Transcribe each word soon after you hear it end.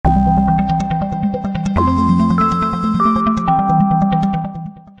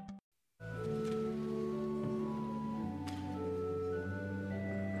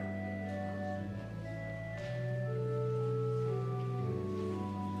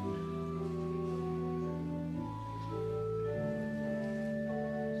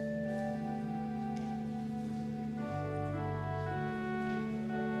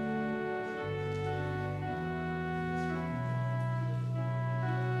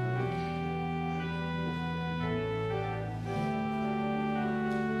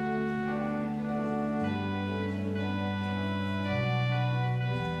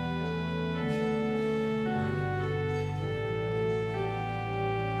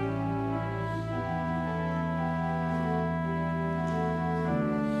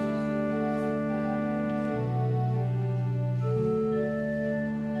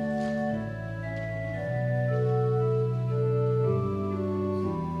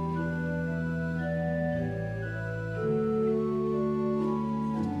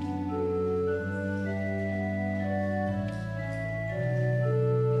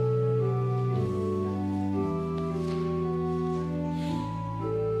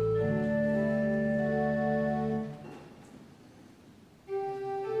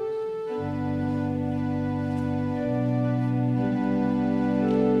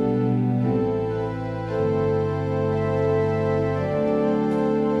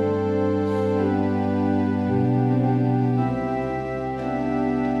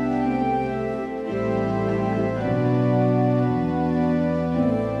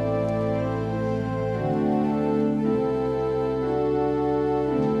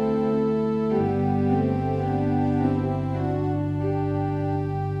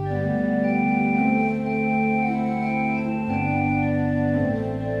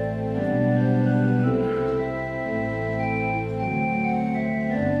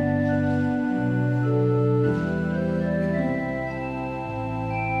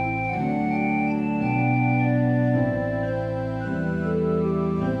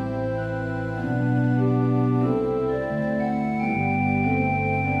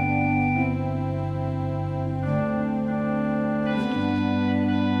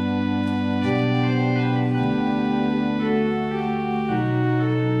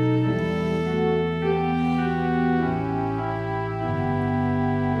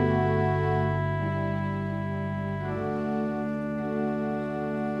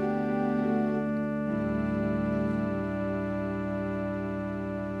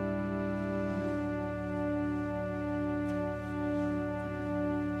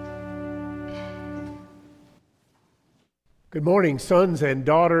Good morning, sons and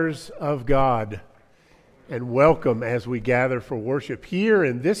daughters of God, and welcome as we gather for worship here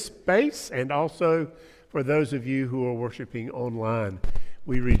in this space and also for those of you who are worshiping online.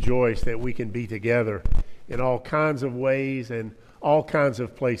 We rejoice that we can be together in all kinds of ways and all kinds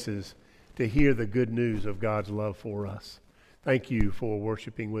of places to hear the good news of God's love for us. Thank you for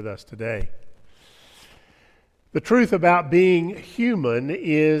worshiping with us today. The truth about being human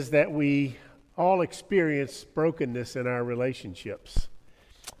is that we all experience brokenness in our relationships.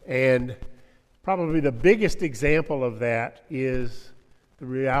 And probably the biggest example of that is the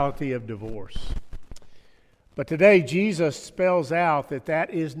reality of divorce. But today Jesus spells out that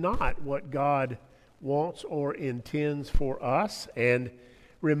that is not what God wants or intends for us, and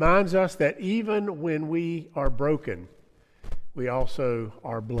reminds us that even when we are broken, we also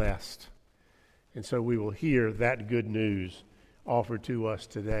are blessed. And so we will hear that good news offered to us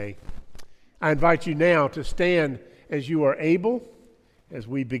today. I invite you now to stand as you are able as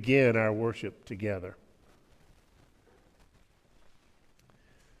we begin our worship together.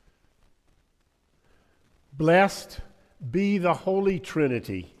 Blessed be the Holy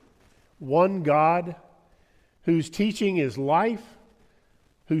Trinity, one God, whose teaching is life,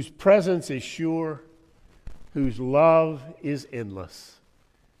 whose presence is sure, whose love is endless.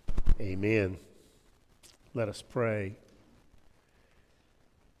 Amen. Let us pray.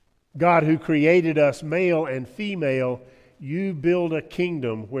 God, who created us male and female, you build a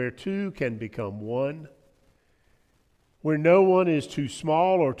kingdom where two can become one, where no one is too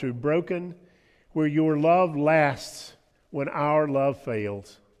small or too broken, where your love lasts when our love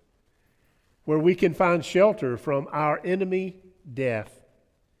fails, where we can find shelter from our enemy, death,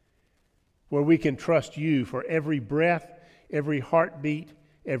 where we can trust you for every breath, every heartbeat,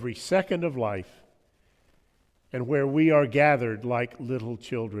 every second of life, and where we are gathered like little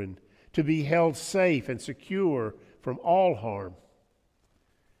children to be held safe and secure from all harm.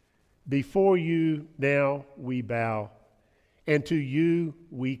 Before you now we bow, and to you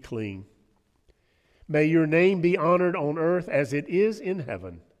we cling. May your name be honored on earth as it is in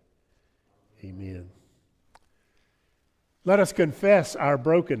heaven. Amen. Let us confess our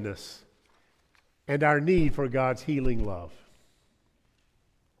brokenness and our need for God's healing love.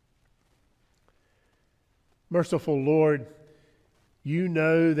 Merciful Lord, you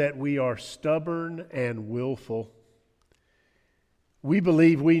know that we are stubborn and willful. We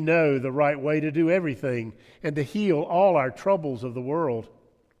believe we know the right way to do everything and to heal all our troubles of the world.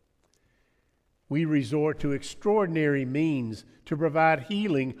 We resort to extraordinary means to provide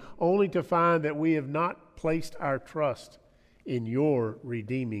healing, only to find that we have not placed our trust in your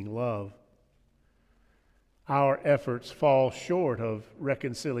redeeming love. Our efforts fall short of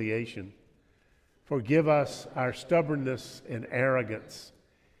reconciliation. Forgive us our stubbornness and arrogance.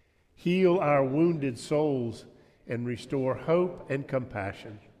 Heal our wounded souls and restore hope and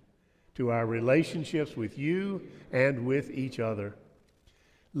compassion to our relationships with you and with each other.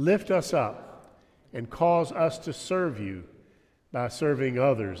 Lift us up and cause us to serve you by serving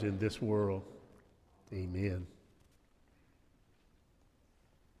others in this world. Amen.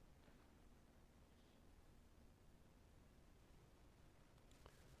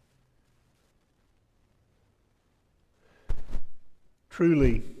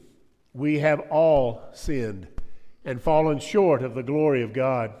 Truly, we have all sinned and fallen short of the glory of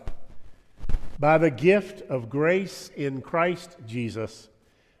God. By the gift of grace in Christ Jesus,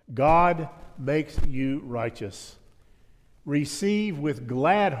 God makes you righteous. Receive with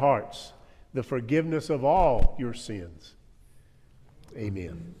glad hearts the forgiveness of all your sins.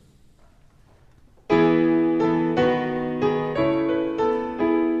 Amen.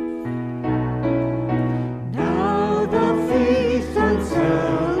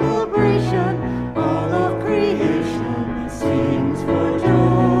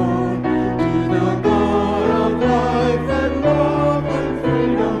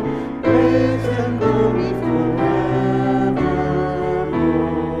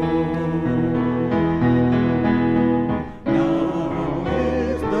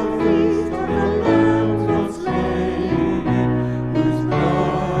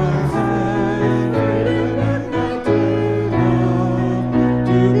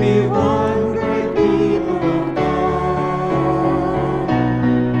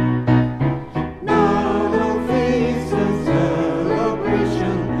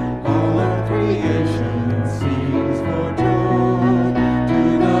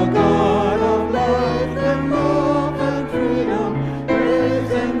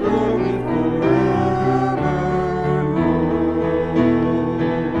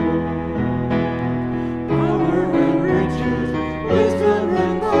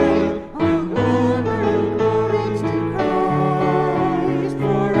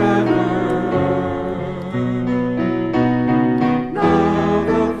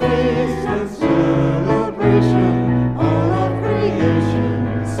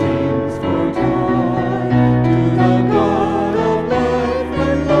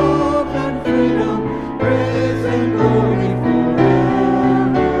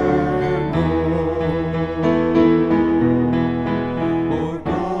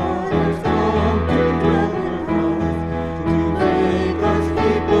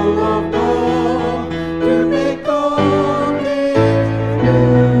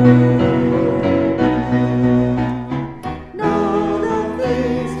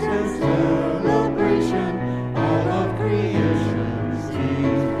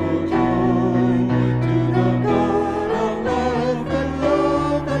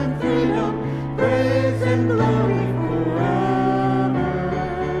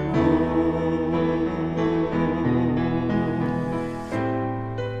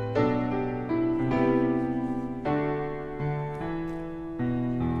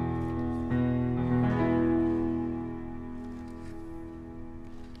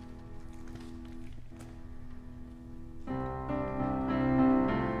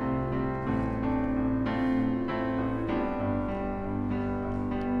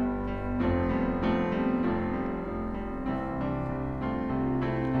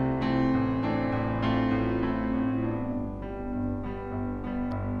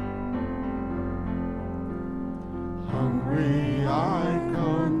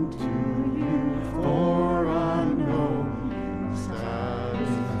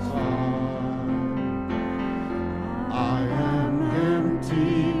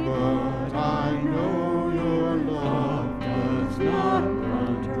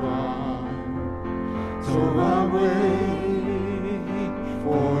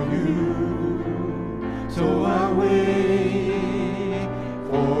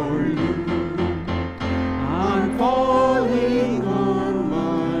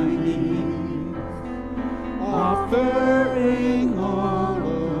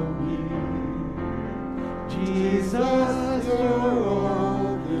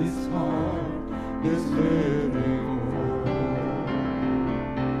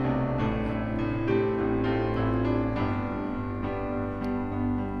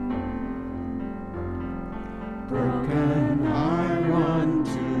 broken, I run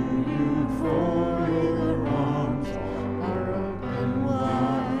to you, for your arms are open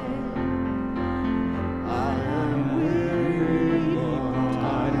wide. I am weary, but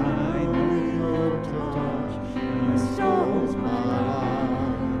I know your touch restores my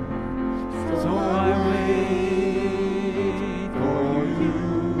life. So I wait for you.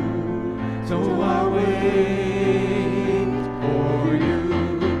 So I wait.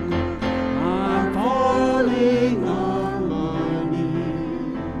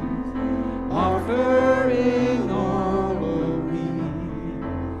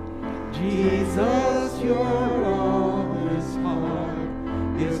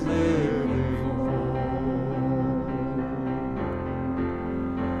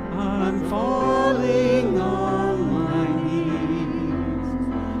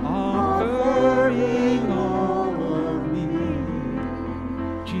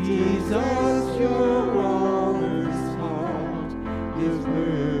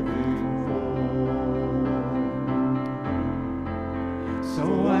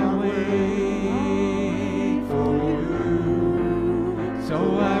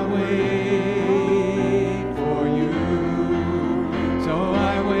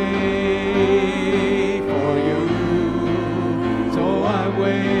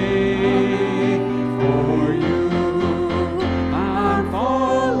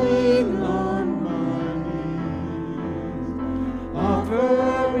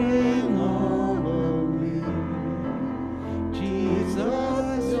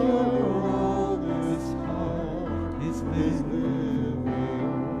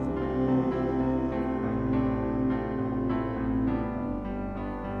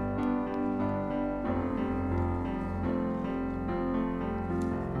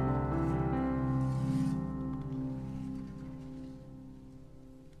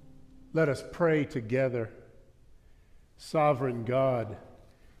 Let us pray together. Sovereign God,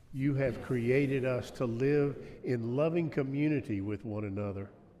 you have created us to live in loving community with one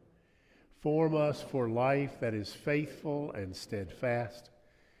another. Form us for life that is faithful and steadfast,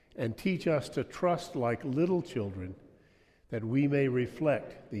 and teach us to trust like little children, that we may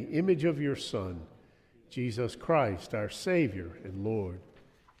reflect the image of your Son, Jesus Christ, our Savior and Lord.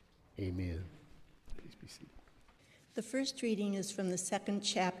 Amen. Please be seated. The first reading is from the second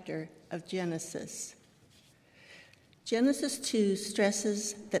chapter of Genesis. Genesis 2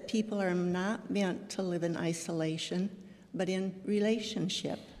 stresses that people are not meant to live in isolation, but in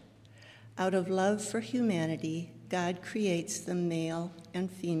relationship. Out of love for humanity, God creates them male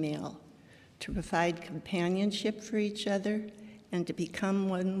and female to provide companionship for each other and to become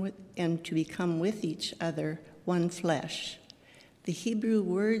with each other one flesh. The Hebrew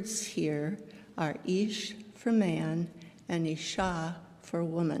words here are ish for man and isha for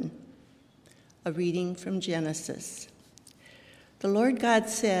woman. A reading from Genesis. The Lord God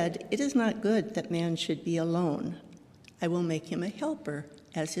said, "It is not good that man should be alone. I will make him a helper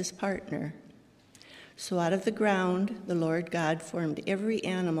as his partner." So out of the ground the Lord God formed every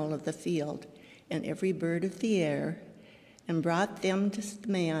animal of the field and every bird of the air, and brought them to the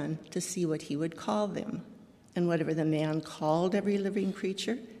man to see what he would call them. And whatever the man called every living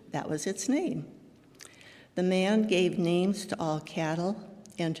creature, that was its name. The man gave names to all cattle,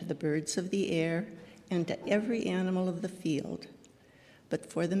 and to the birds of the air, and to every animal of the field. But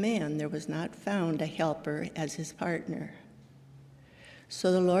for the man there was not found a helper as his partner.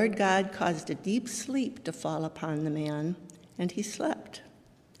 So the Lord God caused a deep sleep to fall upon the man, and he slept.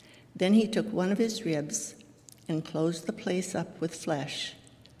 Then he took one of his ribs and closed the place up with flesh.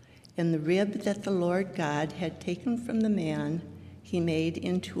 And the rib that the Lord God had taken from the man, he made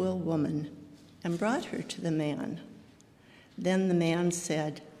into a woman and brought her to the man. Then the man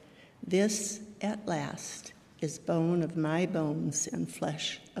said, "This at last is bone of my bones and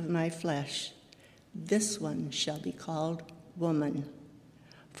flesh of my flesh. This one shall be called woman,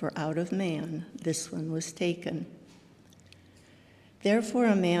 for out of man this one was taken." Therefore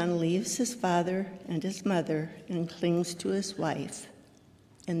a man leaves his father and his mother and clings to his wife,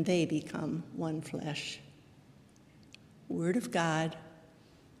 and they become one flesh. Word of God,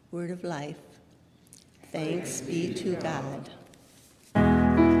 word of life. Thanks be to God.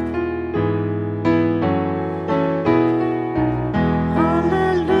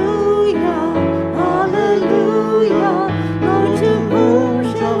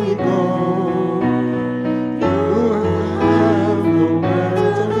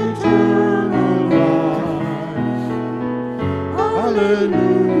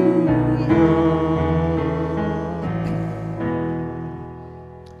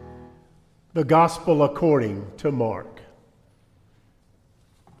 The Gospel according to Mark.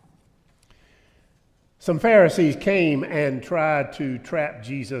 Some Pharisees came and tried to trap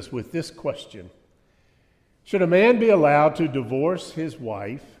Jesus with this question: should a man be allowed to divorce his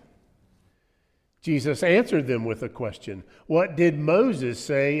wife? Jesus answered them with a question: what did Moses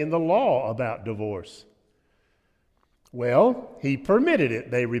say in the law about divorce? Well, he permitted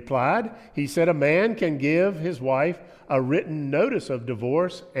it, they replied. He said a man can give his wife a written notice of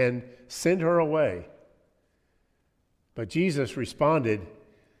divorce and send her away. But Jesus responded,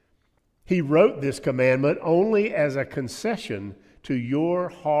 he wrote this commandment only as a concession to your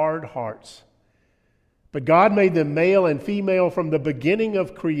hard hearts. But God made them male and female from the beginning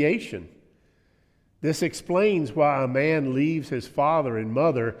of creation. This explains why a man leaves his father and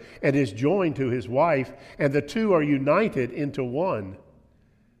mother and is joined to his wife, and the two are united into one.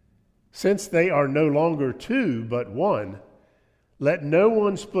 Since they are no longer two but one, let no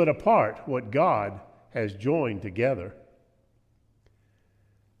one split apart what God has joined together.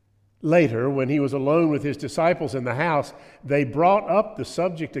 Later, when he was alone with his disciples in the house, they brought up the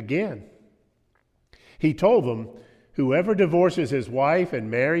subject again. He told them, whoever divorces his wife and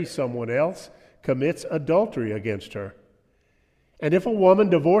marries someone else commits adultery against her. And if a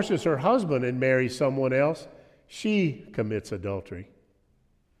woman divorces her husband and marries someone else, she commits adultery.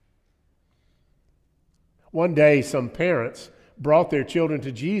 One day, some parents brought their children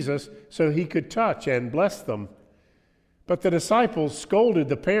to Jesus so he could touch and bless them. But the disciples scolded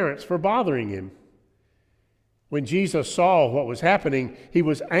the parents for bothering him. When Jesus saw what was happening, he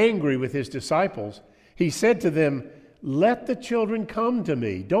was angry with his disciples. He said to them, let the children come to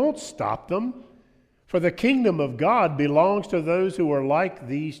me. Don't stop them. For the kingdom of God belongs to those who are like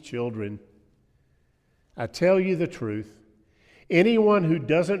these children. I tell you the truth. Anyone who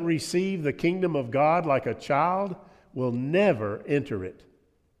doesn't receive the kingdom of God like a child will never enter it.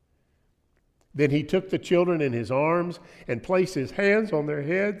 Then he took the children in his arms and placed his hands on their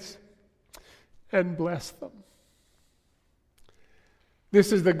heads and blessed them.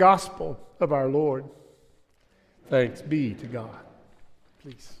 This is the gospel of our Lord. Thanks be to God.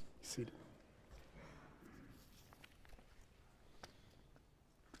 Please be seated.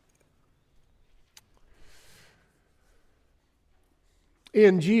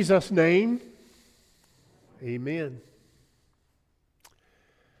 In Jesus' name, amen.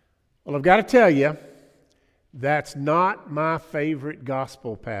 Well, I've got to tell you, that's not my favorite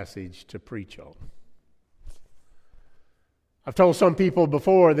gospel passage to preach on. I've told some people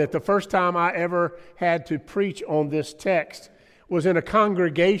before that the first time I ever had to preach on this text was in a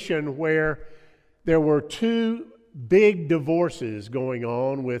congregation where there were two big divorces going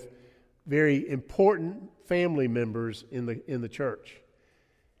on with very important family members in the church.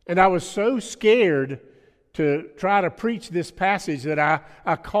 And I was so scared to try to preach this passage that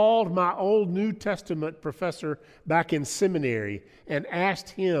I called my old New Testament professor back in seminary and asked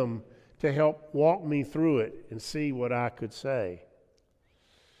him to help walk me through it and see what I could say.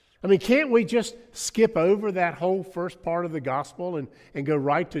 I mean, can't we just skip over that whole first part of the gospel and go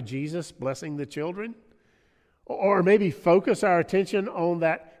right to Jesus blessing the children? Or maybe focus our attention on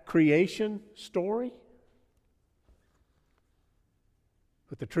that creation story?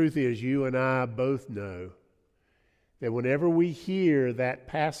 But the truth is, you and I both know that whenever we hear that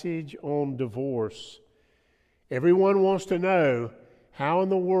passage on divorce, everyone wants to know, how in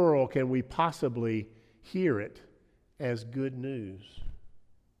the world can we possibly hear it as good news?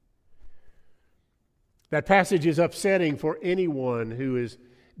 That passage is upsetting for anyone who is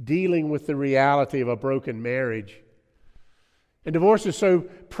dealing with the reality of a broken marriage. And divorce is so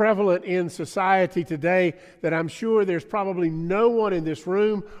prevalent in society today that I'm sure there's probably no one in this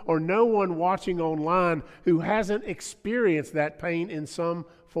room or no one watching online who hasn't experienced that pain in some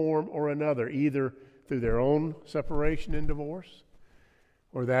form or another, either through their own separation and divorce,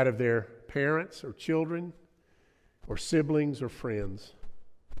 or that of their parents or children or siblings or friends.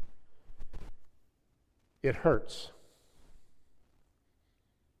 It hurts.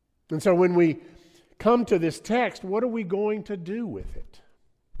 And so when we come to this text, what are we going to do with it?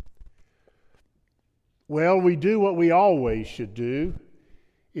 Well, we do what we always should do,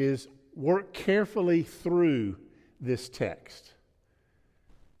 is work carefully through this text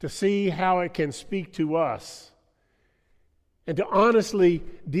to see how it can speak to us and to honestly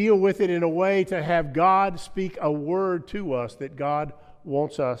deal with it in a way to have God speak a word to us that God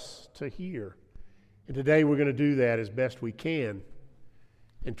wants us to hear. And today we're going to do that as best we can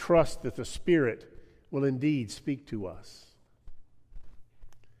and trust that the Spirit will indeed speak to us.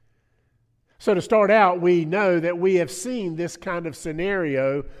 So to start out, we know that we have seen this kind of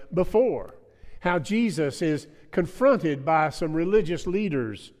scenario before. How Jesus is confronted by some religious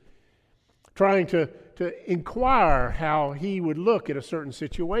leaders trying to to inquire how he would look at a certain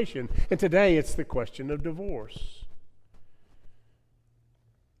situation. And today it's the question of divorce.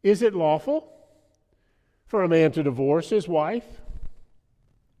 Is it lawful for a man to divorce his wife?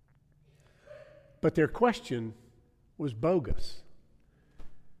 But their question was bogus.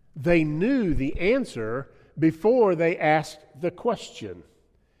 They knew the answer before they asked the question.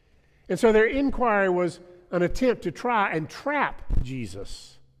 And so their inquiry was an attempt to try and trap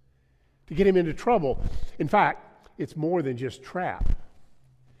Jesus, to get him into trouble. In fact, it's more than just trap.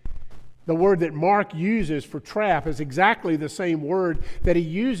 The word that Mark uses for trap is exactly the same word that he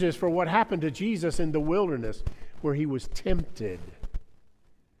uses for what happened to Jesus in the wilderness, where he was tempted.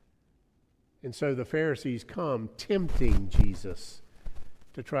 And so the Pharisees come tempting Jesus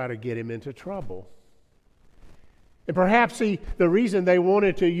to try to get him into trouble. And perhaps the reason they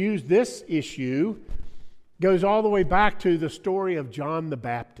wanted to use this issue goes all the way back to the story of John the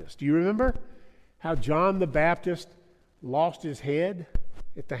Baptist. Do you remember how John the Baptist lost his head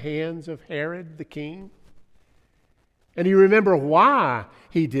at the hands of Herod the king? And you remember why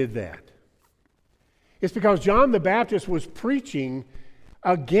he did that. It's because John the Baptist was preaching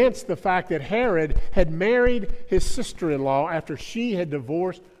against the fact that Herod had married his sister-in-law after she had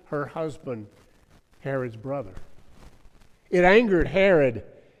divorced her husband, Herod's brother. It angered Herod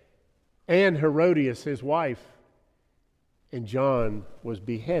and Herodias, his wife, and John was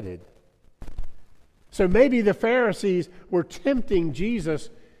beheaded. So maybe the Pharisees were tempting Jesus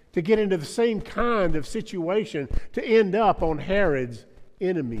to get into the same kind of situation, to end up on Herod's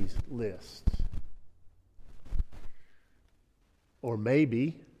enemies list. Or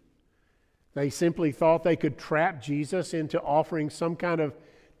maybe they simply thought they could trap Jesus into offering some kind of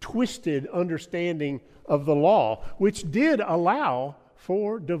twisted understanding of the law, which did allow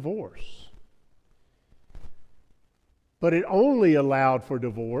for divorce. But it only allowed for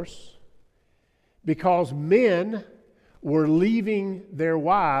divorce because men were leaving their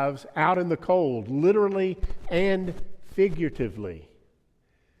wives out in the cold, literally and figuratively.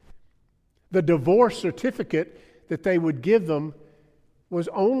 The divorce certificate that they would give them was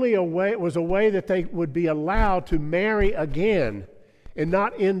a way that they would be allowed to marry again and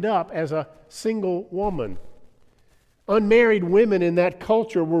not end up as a single woman. Unmarried women in that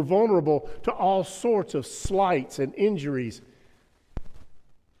culture were vulnerable to all sorts of slights and injuries.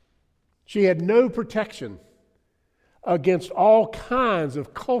 She had no protection against all kinds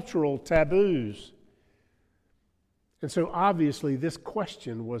of cultural taboos. And so obviously this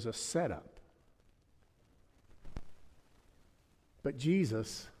question was a setup. But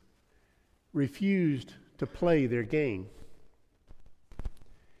Jesus refused to play their game.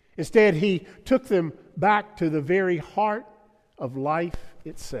 Instead, he took them back to the very heart of life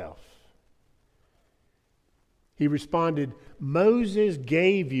itself. He responded, Moses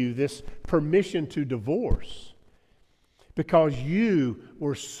gave you this permission to divorce because you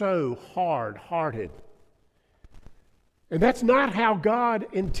were so hard-hearted. And that's not how God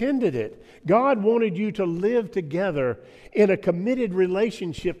intended it. God wanted you to live together in a committed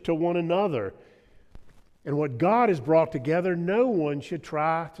relationship to one another. And what God has brought together, no one should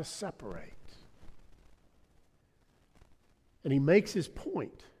try to separate. And he makes his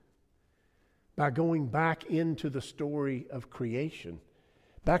point by going back into the story of creation,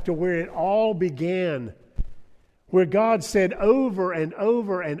 back to where it all began, where God said over and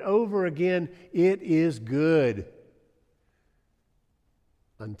over and over again, it is good,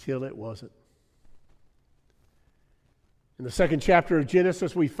 until it wasn't. In the second chapter of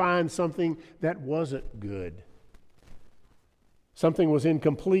Genesis, we find something that wasn't good. Something was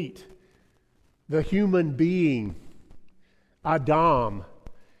incomplete. The human being, Adam,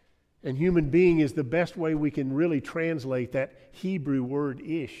 and human being is the best way we can really translate that Hebrew word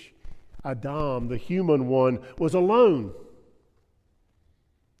ish. Adam, the human one, was alone,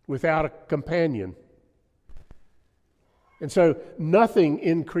 without a companion. And so nothing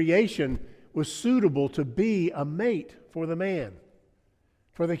in creation was suitable to be a mate for the man,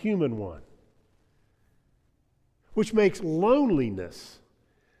 for the human one. Which makes loneliness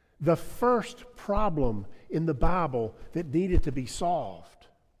the first problem in the Bible that needed to be solved.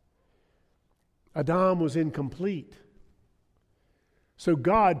 Adam was incomplete. So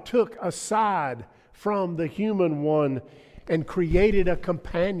God took a side from the human one and created a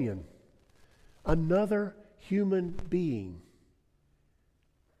companion, another human being,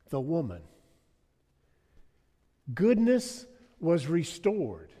 the woman. Goodness was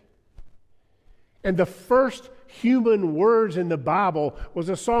restored. And the first human words in the Bible was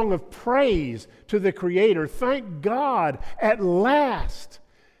a song of praise to the Creator. Thank God, at last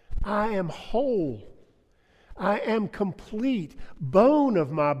I am whole. I am complete, bone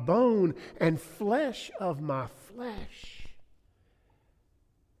of my bone and flesh of my flesh.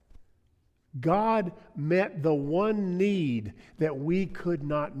 God met the one need that we could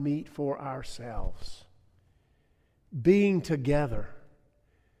not meet for ourselves. Being together,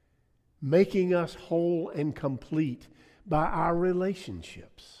 making us whole and complete by our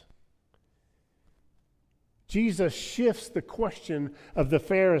relationships. Jesus shifts the question of the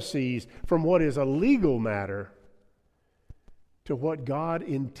Pharisees from what is a legal matter to what God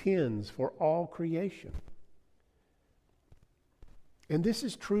intends for all creation. And this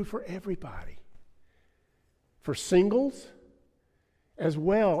is true for everybody. For singles, as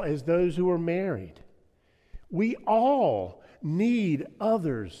well as those who are married. We all need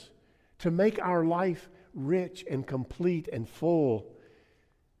others to make our life rich and complete and full.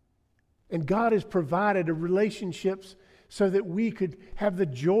 And God has provided relationships so that we could have the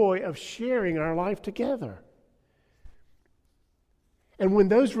joy of sharing our life together. And when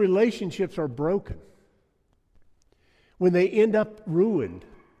those relationships are broken, when they end up ruined,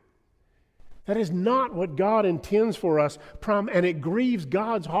 that is not what God intends for us, and it grieves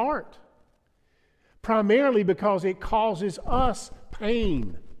God's heart, primarily because it causes us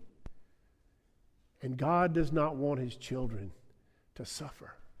pain. And God does not want His children to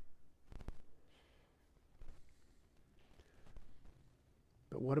suffer.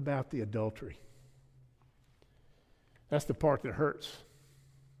 But what about the adultery? That's the part that hurts.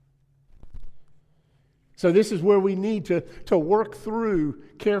 So this is where we need to work through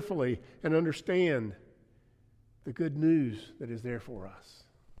carefully and understand the good news that is there for us.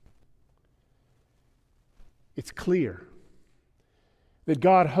 It's clear that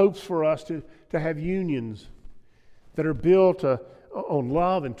God hopes for us to have unions that are built on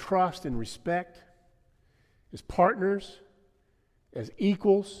love and trust and respect, as partners, as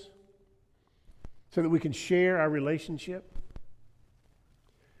equals, so that we can share our relationship.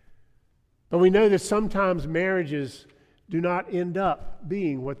 But we know that sometimes marriages do not end up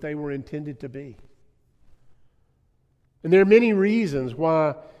being what they were intended to be. And there are many reasons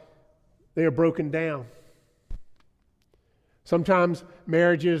why they are broken down. Sometimes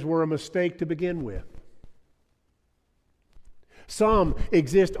marriages were a mistake to begin with. Some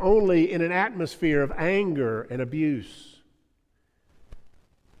exist only in an atmosphere of anger and abuse.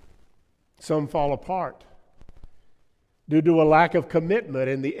 Some fall apart due to a lack of commitment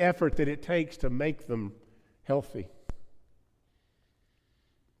and the effort that it takes to make them healthy.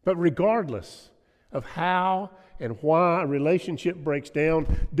 But regardless of how and why a relationship breaks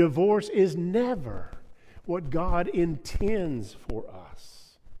down, divorce is never what God intends for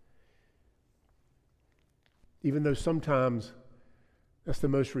us. Even though sometimes that's the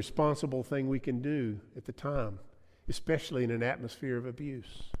most responsible thing we can do at the time, especially in an atmosphere of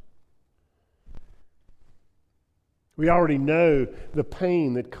abuse. We already know the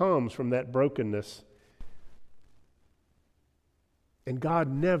pain that comes from that brokenness. And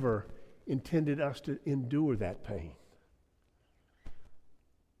God never intended us to endure that pain,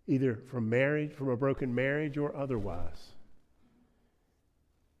 either from marriage, from a broken marriage, or otherwise.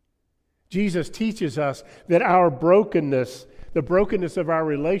 Jesus teaches us that our brokenness, the brokenness of our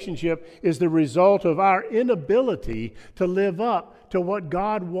relationship, is the result of our inability to live up to what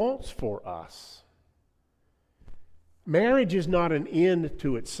God wants for us. Marriage is not an end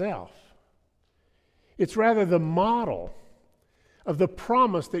to itself. It's rather the model of the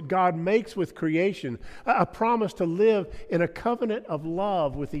promise that God makes with creation, a promise to live in a covenant of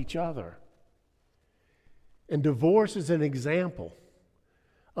love with each other. And divorce is an example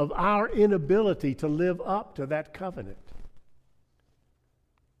of our inability to live up to that covenant.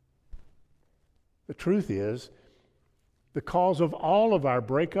 The truth is, the cause of all of our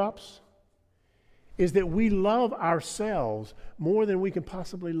breakups is that we love ourselves more than we can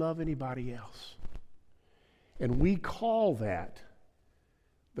possibly love anybody else. And we call that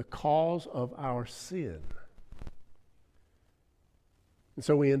the cause of our sin. And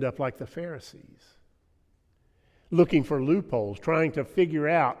so we end up like the Pharisees, looking for loopholes, trying to figure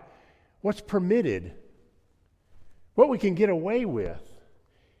out what's permitted, what we can get away with,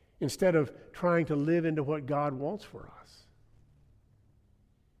 instead of trying to live into what God wants for us.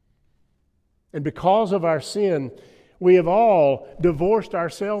 And because of our sin, we have all divorced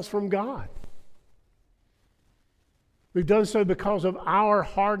ourselves from God. We've done so because of our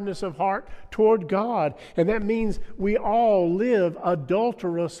hardness of heart toward God. And that means we all live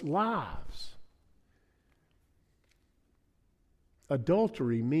adulterous lives.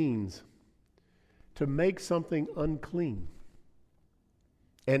 Adultery means to make something unclean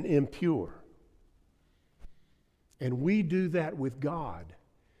and impure. And we do that with God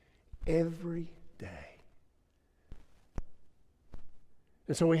every day.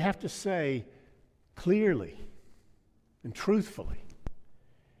 And so we have to say clearly and truthfully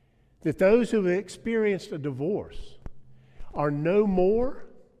that those who have experienced a divorce are no more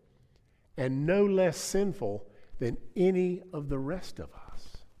and no less sinful than any of the rest of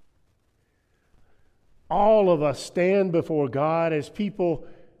us. All of us stand before God as people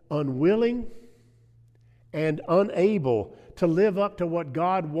unwilling and unable to live up to what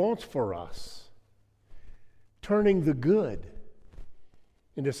God wants for us, turning the good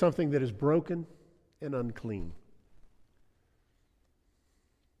into something that is broken and unclean.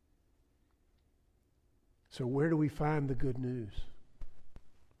 So where do we find the good news?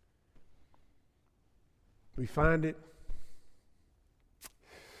 We find it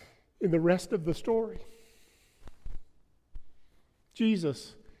in the rest of the story.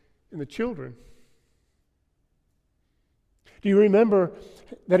 Jesus and the children. Do you remember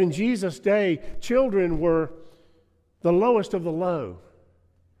that in Jesus' day, children were the lowest of the low?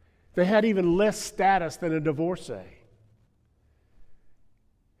 They had even less status than a divorcee.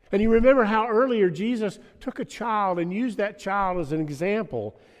 And you remember how earlier Jesus took a child and used that child as an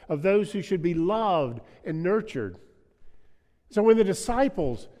example of those who should be loved and nurtured. So when the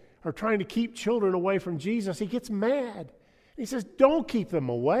disciples are trying to keep children away from Jesus, he gets mad. He says, don't keep them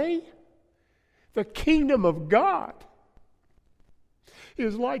away. The kingdom of God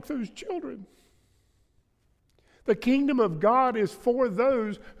is like those children. The kingdom of God is for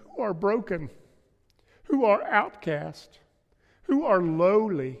those who are broken, who are outcast, who are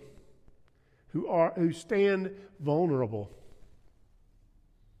lowly, who stand vulnerable.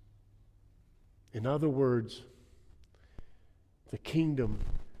 In other words, the kingdom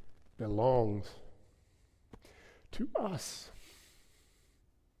belongs to us.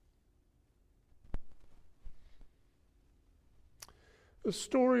 The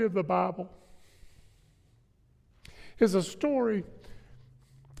story of the Bible is a story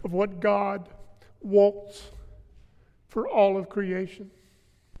of what God wants for all of creation.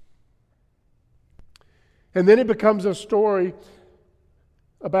 And then it becomes a story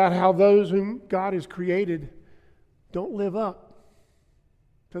about how those whom God has created don't live up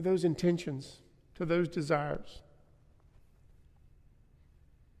to those intentions, to those desires.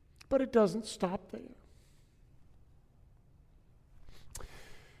 But it doesn't stop there.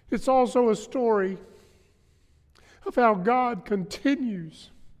 It's also a story of how God continues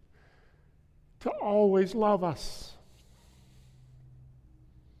to always love us.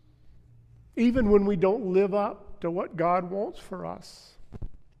 Even when we don't live up to what God wants for us.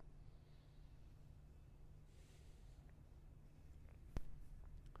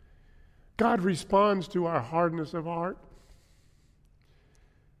 God responds to our hardness of heart,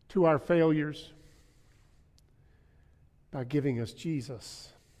 to our failures, by giving us Jesus.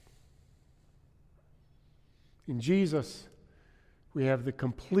 In Jesus, we have the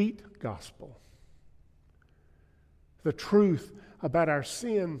complete gospel, the truth about our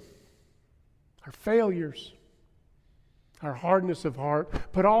sin, our failures, our hardness of heart,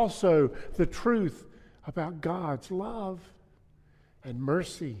 but also the truth about God's love and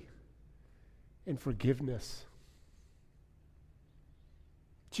mercy and forgiveness.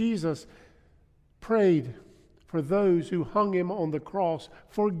 Jesus prayed for those who hung him on the cross,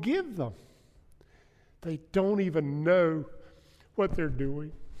 forgive them. They don't even know what they're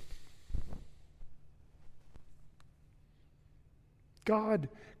doing. God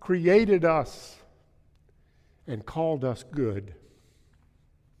created us and called us good.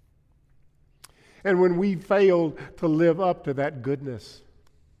 And when we failed to live up to that goodness,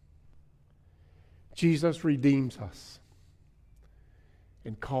 Jesus redeems us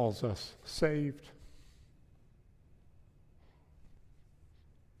and calls us saved.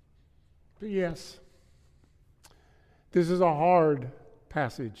 But yes, this is a hard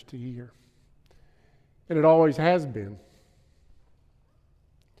passage to hear, and it always has been.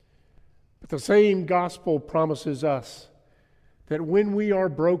 But the same gospel promises us that when we are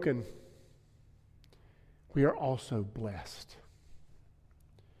broken, we are also blessed.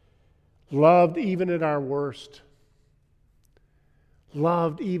 Loved even at our worst.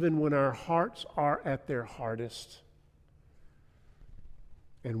 Loved even when our hearts are at their hardest.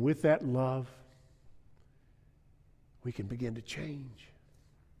 And with that love, we can begin to change.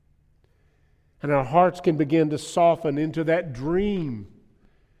 And our hearts can begin to soften into that dream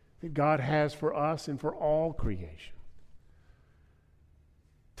that God has for us and for all creation.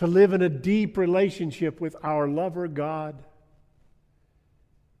 To live in a deep relationship with our lover God,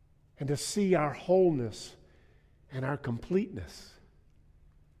 and to see our wholeness and our completeness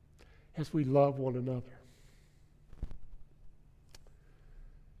as we love one another.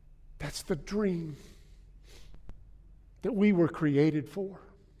 That's the dream that we were created for.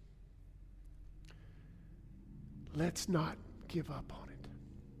 let's not give up on it.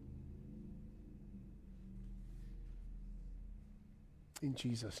 In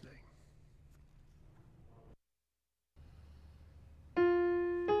Jesus' name.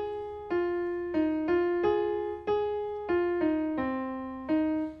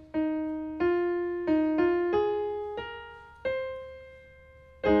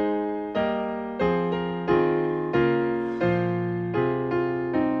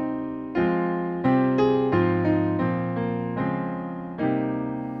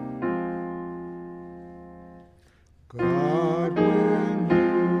 God, when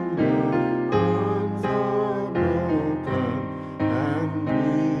human bonds are broken and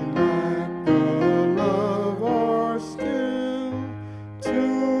we lack the love or skill to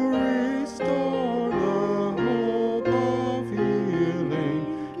restore the hope of healing,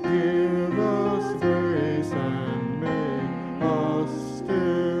 give us grace and make us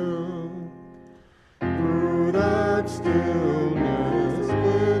still. Through that stillness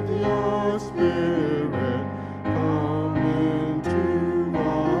with your spirit, come into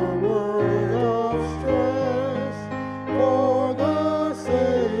our world of stress. For the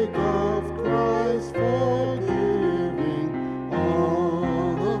sake of Christ, forgiving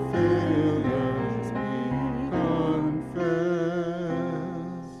all the failures we confess.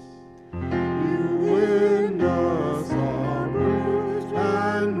 You wind us are bruised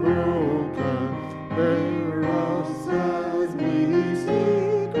and broken, bear us as we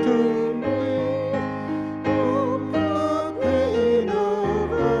seek to bleed. From the pain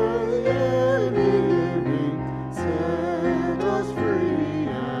of earthly living, set us free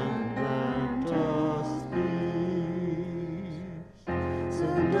and grant us peace.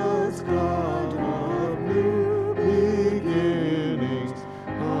 Send us, God of new beginnings,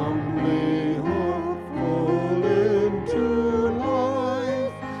 humbly hopeful into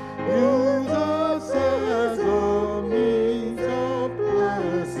life. Use us as a means of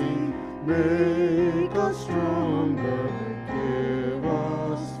blessing. Make us stronger. Give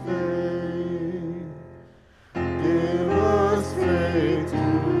us faith. Give us faith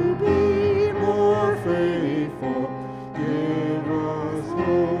to be more faithful. Give us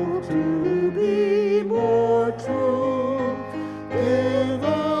hope to be more true. Give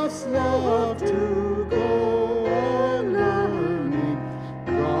us love to go on learning.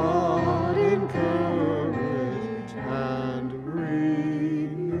 God, encourage and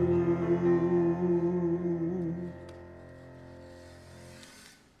renew.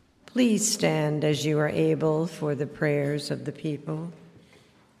 Please stand as you are able for the prayers of the people.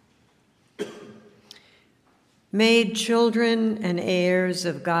 Made children and heirs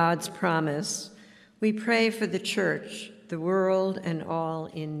of God's promise, we pray for the church, the world, and all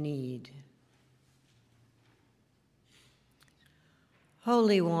in need.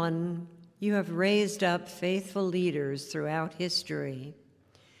 Holy One, you have raised up faithful leaders throughout history.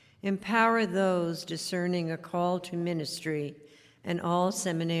 Empower those discerning a call to ministry and all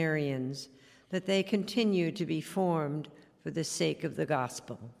seminarians, that they continue to be formed for the sake of the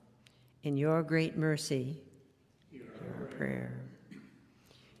gospel. In your great mercy, hear our prayer.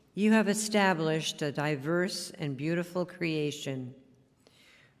 You have established a diverse and beautiful creation.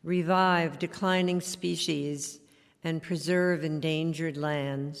 Revive declining species and preserve endangered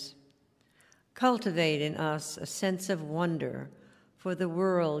lands. Cultivate in us a sense of wonder for the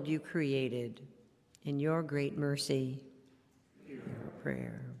world you created. In your great mercy, hear our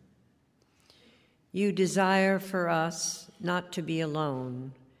prayer. You desire for us not to be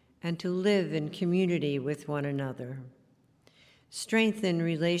alone and to live in community with one another. Strengthen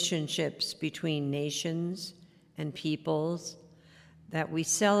relationships between nations and peoples, that we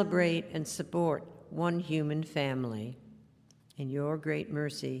celebrate and support one human family. In your great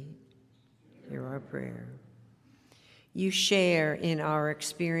mercy, hear our prayer. You share in our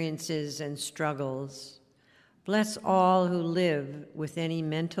experiences and struggles. Bless all who live with any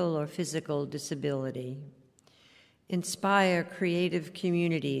mental or physical disability. Inspire creative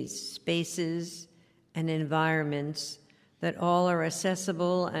communities, spaces, and environments that all are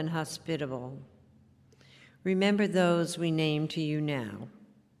accessible and hospitable. Remember those we name to you now: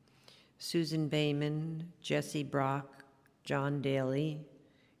 Susan Bayman, Jesse Brock, John Daly,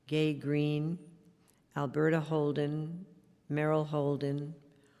 Gay Green, Alberta Holden, Merrill Holden,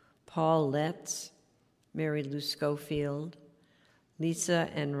 Paul Letts, Mary Lou Schofield, Lisa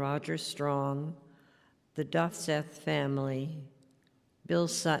and Roger Strong, the Duffseth family, Bill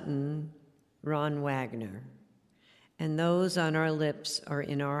Sutton, Ron Wagner, and those on our lips are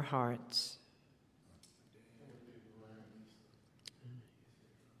in our hearts.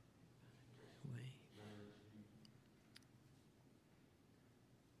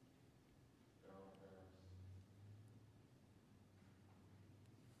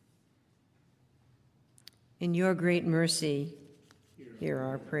 In your great mercy, hear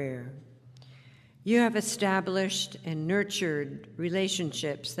our prayer. You have established and nurtured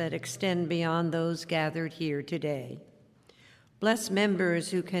relationships that extend beyond those gathered here today. Bless members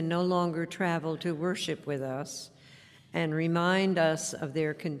who can no longer travel to worship with us, and remind us of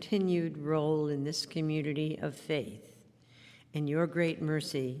their continued role in this community of faith. In your great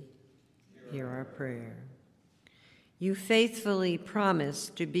mercy, hear our prayer. You faithfully promise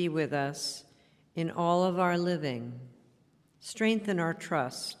to be with us in all of our living. Strengthen our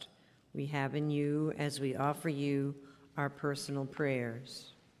trust we have in you as we offer you our personal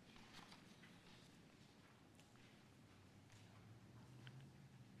prayers.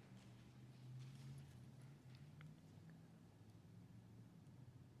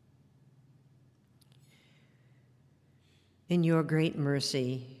 In your great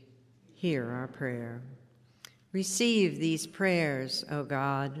mercy, hear our prayer. Receive these prayers, O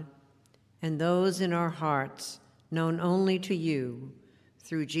God, and those in our hearts known only to you,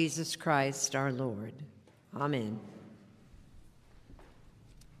 through Jesus Christ our Lord. Amen.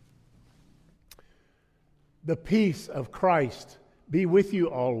 The peace of Christ be with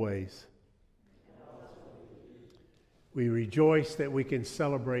you always. We rejoice that we can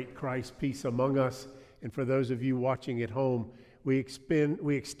celebrate Christ's peace among us. And for those of you watching at home, we extend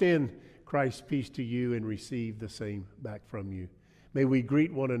Christ's peace to you and receive the same back from you. May we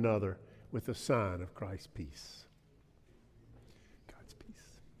greet one another with the sign of Christ's peace. God's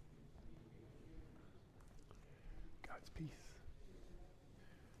peace. God's peace.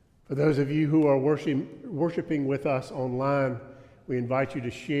 For those of you who are worshiping with us online, we invite you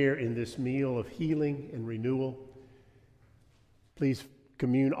to share in this meal of healing and renewal. Please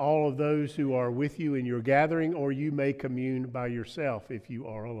commune all of those who are with you in your gathering, or you may commune by yourself if you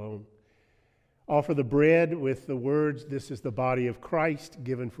are alone. Offer the bread with the words, "This is the body of Christ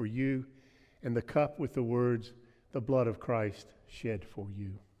given for you," and the cup with the words, "The blood of Christ shed for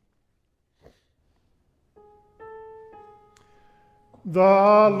you." The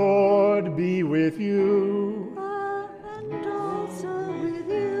Lord be with you. And also with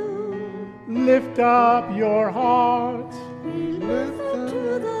you. Lift up your hearts. We lift them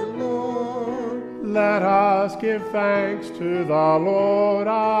to the Lord. Let us give thanks to the Lord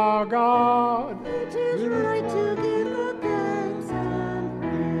our God. It is right to give God thanks and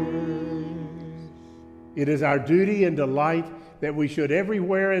praise. It is our duty and delight that we should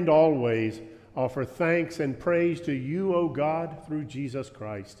everywhere and always offer thanks and praise to you, O God, through Jesus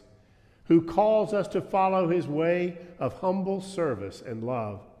Christ, who calls us to follow his way of humble service and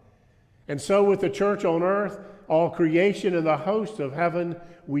love. And so with the church on earth, all creation and the hosts of heaven,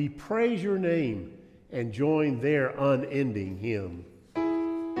 we praise your name and join their unending hymn.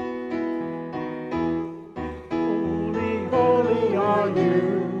 Holy, holy are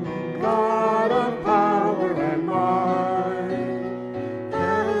you, God of power and might.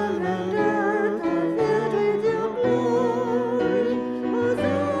 Heaven and earth are filled with your glory.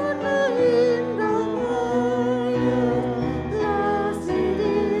 Hosanna in the highest. Blessed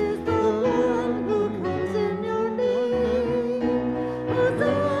is the one who comes in your name.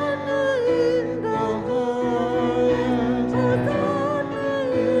 Hosanna in the highest. Hosanna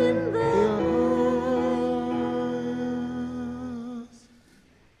in the highest.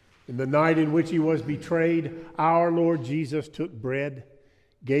 In the night in which he was betrayed, our Lord Jesus took bread,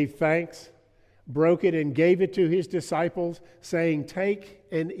 gave thanks, broke it, and gave it to his disciples, saying, "Take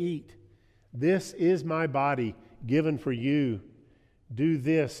and eat. This is my body given for you. Do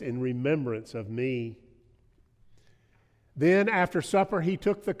this in remembrance of me." Then after supper he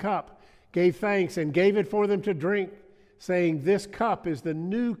took the cup, gave thanks, and gave it for them to drink, saying, "This cup is the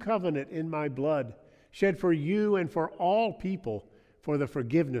new covenant in my blood, shed for you and for all people for the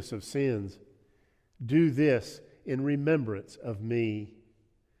forgiveness of sins. Do this in remembrance of me."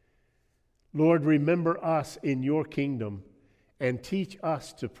 Lord, remember us in your kingdom and teach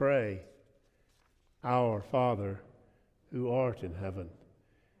us to pray. Our Father, who art in heaven,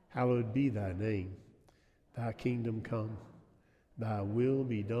 hallowed be thy name. Thy kingdom come, thy will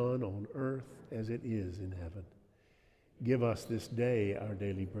be done on earth as it is in heaven. Give us this day our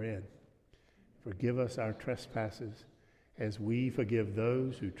daily bread. Forgive us our trespasses, as we forgive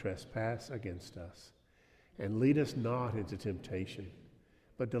those who trespass against us. And lead us not into temptation,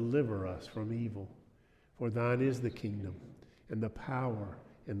 but deliver us from evil. For thine is the kingdom, and the power,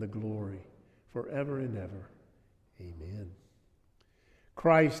 and the glory, forever and ever. Amen.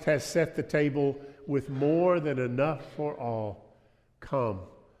 Christ has set the table with more than enough for all. Come,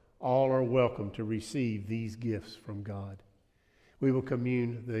 all are welcome to receive these gifts from God. We will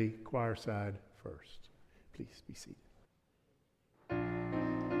commune the choir side first. Please be seated.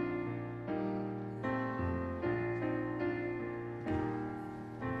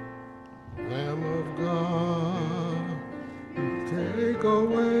 Lamb of God, you take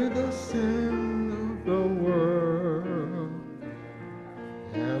away the sin of the world.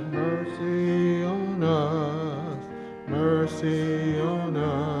 Have mercy on us, mercy on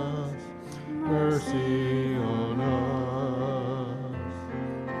us, mercy on us.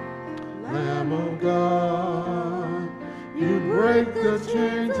 Lamb of God, you break the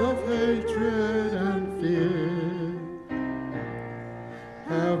chains of hatred and fear.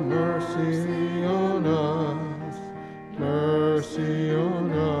 Have mercy on us, mercy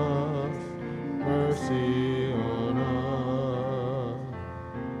on us, mercy on us.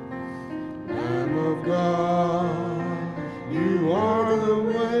 Lamb of God, you are the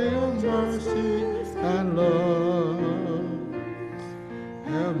way of mercy and love.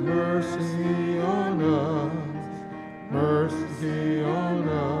 Have mercy on us, mercy on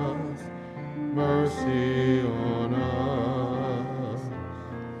us, mercy on us.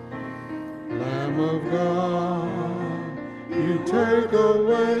 Lamb of God, you take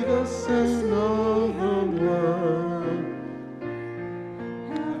away the sin of the world.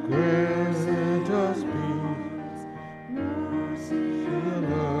 Grant us peace, mercy on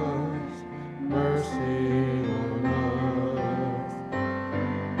us, mercy on us.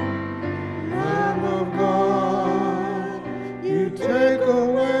 Lamb of God, you take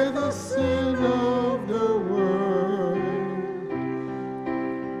away the sin of the world.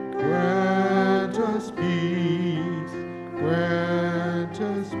 Grant us peace, grant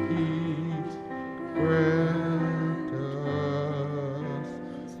us peace, grant us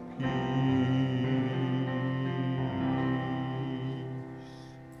peace.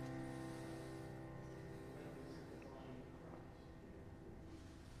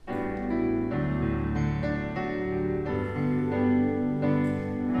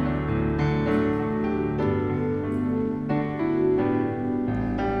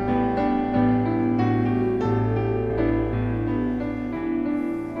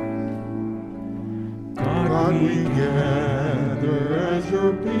 God, we gather as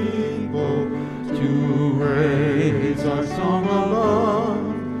your people to raise our song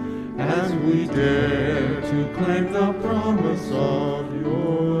above, as we dare to claim the promise of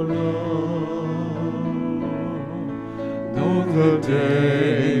your love. Though the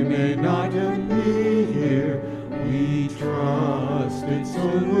day may not yet be here, we trust it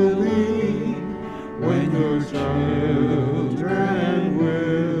soon will be, when your children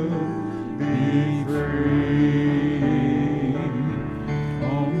will be free.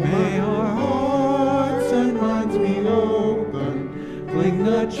 Oh, may our hearts and minds be open, fling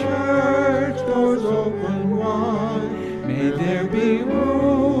the church doors open wide. May there be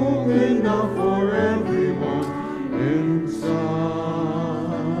room enough for everyone inside.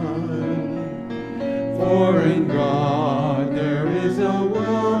 For in God there is a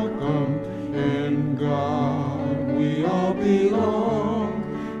welcome, in God we all belong.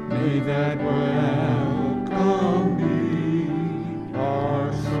 May that welcome be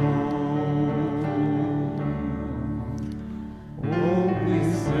our song. Oh, we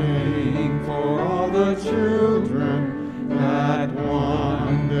sing for all the children, that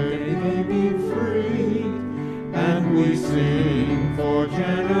one day may be free. And we sing for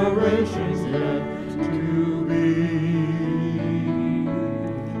generations yet to be,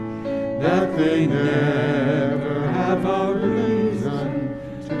 that they never have a reason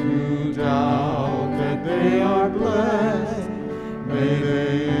to doubt that they are blessed. May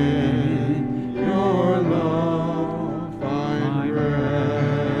they in your love find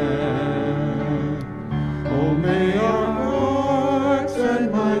rest. Oh, may our hearts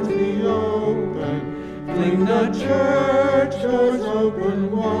and minds be open, fling the church doors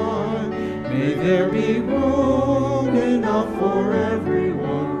open wide. May there be room enough for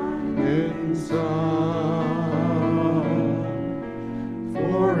everyone inside.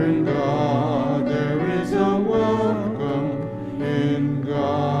 For in God there is a welcome, in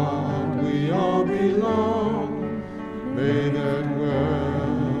God we all belong. May that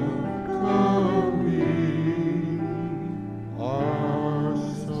welcome be our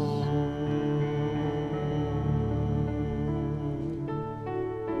song.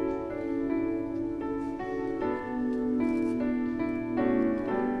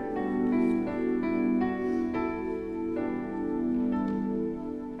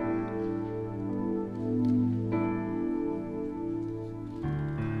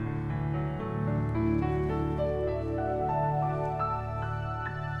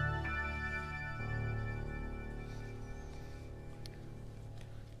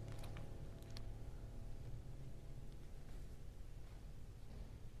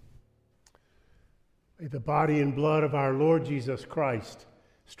 May the body and blood of our Lord Jesus Christ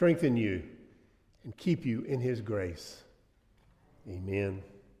strengthen you and keep you in his grace. Amen.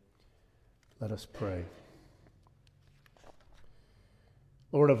 Let us pray.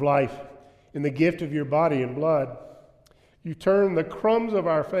 Lord of life, in the gift of your body and blood, you turn the crumbs of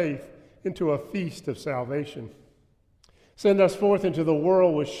our faith into a feast of salvation. Send us forth into the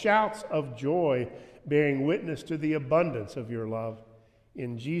world with shouts of joy, bearing witness to the abundance of your love.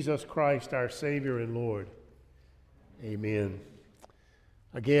 In Jesus Christ, our Savior and Lord. Amen.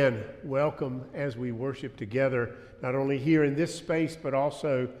 Again, welcome as we worship together, not only here in this space, but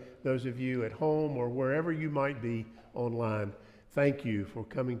also those of you at home or wherever you might be online. Thank you for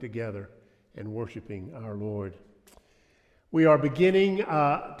coming together and worshiping our Lord. We are beginning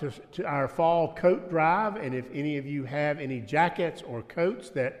to our fall coat drive, and if any of you have any jackets or coats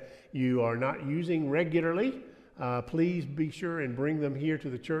that you are not using regularly, please be sure and bring them here to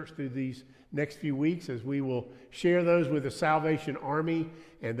the church through these next few weeks, as we will share those with the Salvation Army,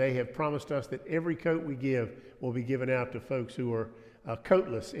 and they have promised us that every coat we give will be given out to folks who are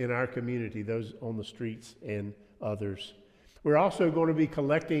coatless in our community, those on the streets and others. We're also going to be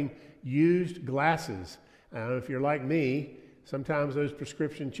collecting used glasses. If you're like me, sometimes those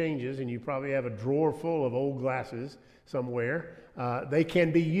prescription changes and you probably have a drawer full of old glasses somewhere. They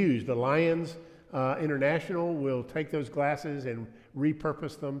can be used. The Lions International will take those glasses and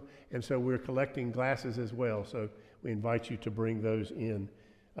repurpose them, and so we're collecting glasses as well. So we invite you to bring those in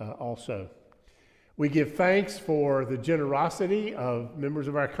also. We give thanks for the generosity of members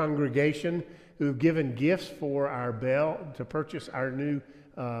of our congregation who've given gifts for our bell, to purchase our new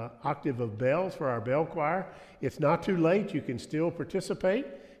octave of bells for our bell choir. It's not too late. You can still participate,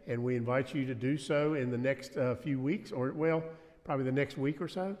 and we invite you to do so in the next few weeks, or, well, probably the next week or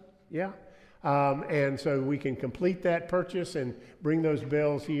so. Yeah. And so we can complete that purchase and bring those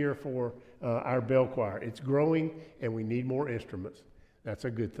bells here for our bell choir. It's growing, and we need more instruments. That's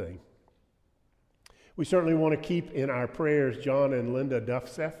a good thing. We certainly want to keep in our prayers John and Linda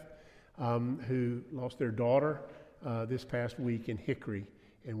Duffseth, who lost their daughter this past week in Hickory,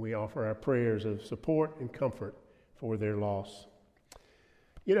 and we offer our prayers of support and comfort for their loss.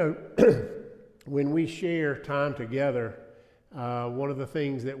 You know, when we share time together, one of the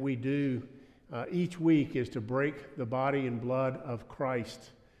things that we do each week is to break the body and blood of Christ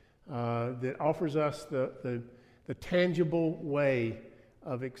that offers us the tangible way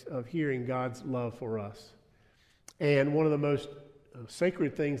of hearing God's love for us. And one of the most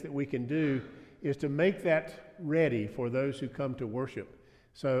sacred things that we can do is to make that ready for those who come to worship.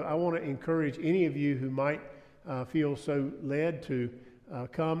 So I want to encourage any of you who might feel so led to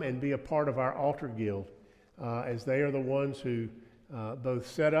come and be a part of our altar guild, as they are the ones who both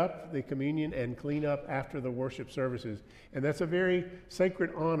set up the communion and clean up after the worship services. And that's a very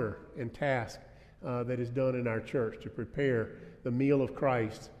sacred honor and task that is done in our church to prepare the meal of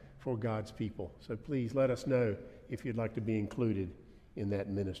Christ for God's people. So please let us know if you'd like to be included in that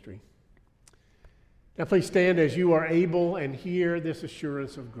ministry. Now please stand as you are able and hear this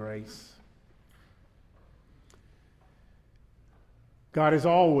assurance of grace. God has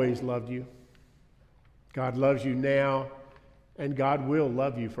always loved you. God loves you now, and God will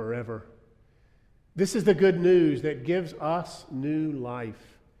love you forever. This is the good news that gives us new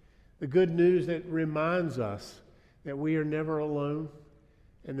life. The good news that reminds us that we are never alone,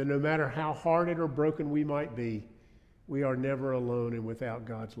 and that no matter how hearted or broken we might be, we are never alone and without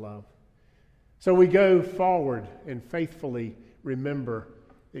God's love. So we go forward and faithfully remember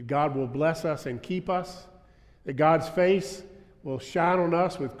that God will bless us and keep us, that God's face will shine on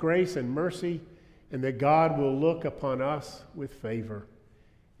us with grace and mercy, and that God will look upon us with favor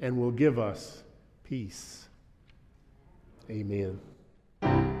and will give us peace. Amen.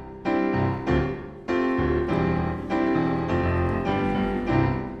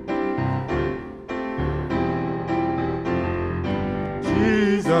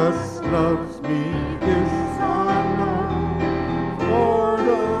 Jesus loves me, this I know, for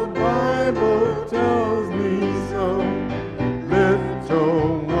the Bible tells me so.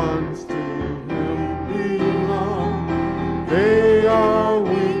 Little ones to Him belong. They are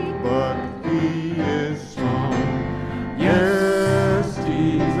weak, but He is strong. Yes,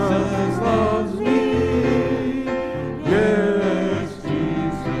 Jesus loves me. Yes,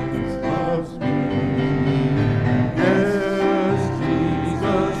 Jesus loves me. Yes,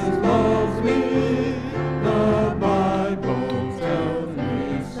 Jesus loves me. The Bible tells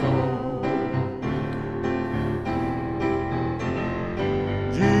me so.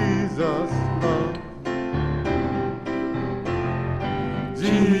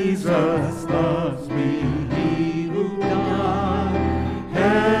 Jesus loves me, He who died,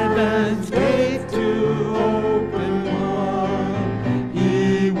 heaven's gate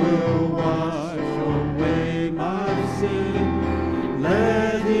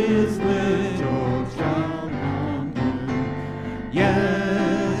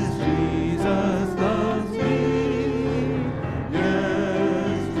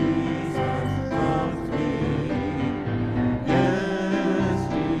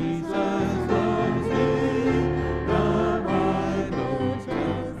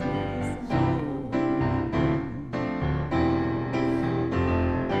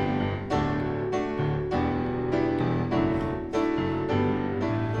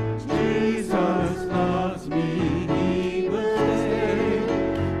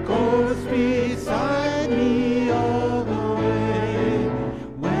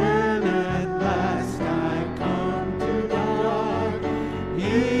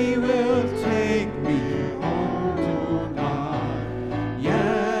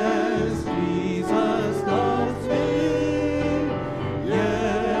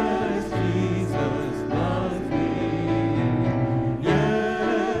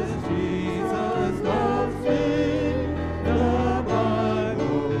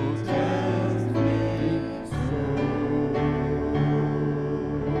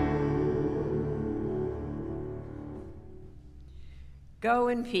Go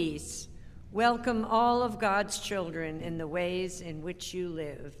in peace. Welcome all of God's children in the ways in which you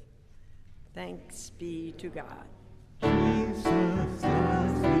live. Thanks be to God. Jesus.